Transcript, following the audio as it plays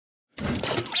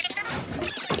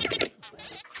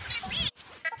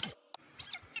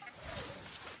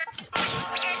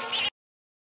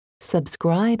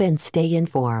Subscribe and stay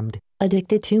informed.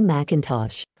 Addicted to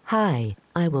Macintosh. Hi,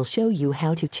 I will show you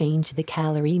how to change the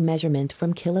calorie measurement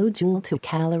from kilojoule to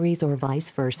calories or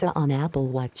vice versa on Apple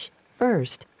Watch.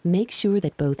 First, make sure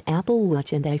that both Apple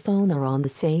Watch and iPhone are on the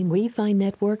same Wi-Fi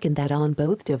network and that on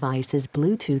both devices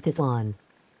Bluetooth is on.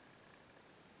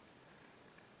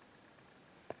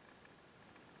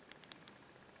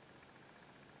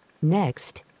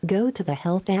 Next, go to the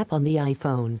Health app on the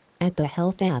iPhone. At the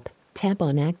Health app, tap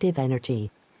on Active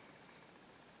Energy.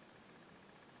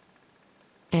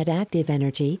 At Active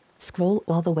Energy, scroll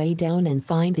all the way down and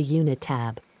find the Unit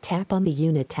tab. Tap on the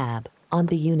Unit tab. On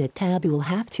the Unit tab you will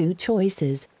have two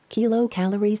choices,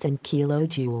 kilocalories and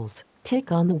kilojoules.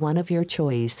 Tick on the one of your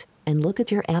choice, and look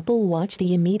at your Apple Watch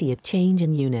the immediate change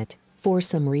in unit. For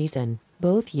some reason,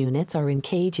 both units are in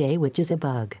kJ, which is a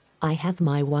bug. I have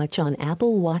my watch on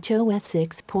Apple WatchOS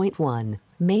 6.1.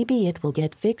 Maybe it will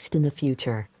get fixed in the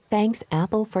future. Thanks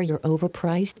Apple for your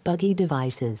overpriced buggy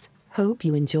devices. Hope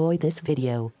you enjoy this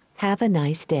video. Have a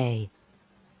nice day.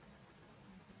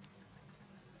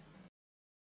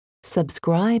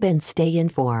 Subscribe and stay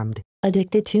informed.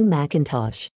 Addicted to Macintosh.